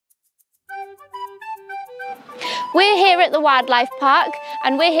We're here at the Wildlife Park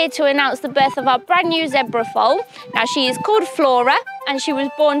and we're here to announce the birth of our brand new zebra foal. Now she is called Flora and she was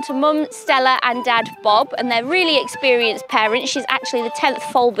born to mum Stella and dad Bob, and they're really experienced parents. She's actually the 10th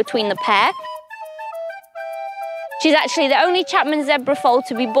foal between the pair. She's actually the only Chapman zebra foal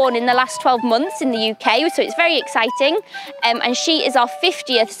to be born in the last 12 months in the UK, so it's very exciting. And she is our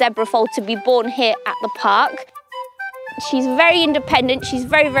 50th zebra foal to be born here at the park. She's very independent, she's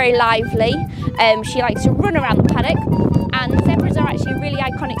very, very lively. She likes to run around the paddock, and zebras are actually a really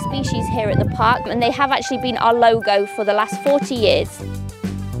iconic species here at the park, and they have actually been our logo for the last 40 years.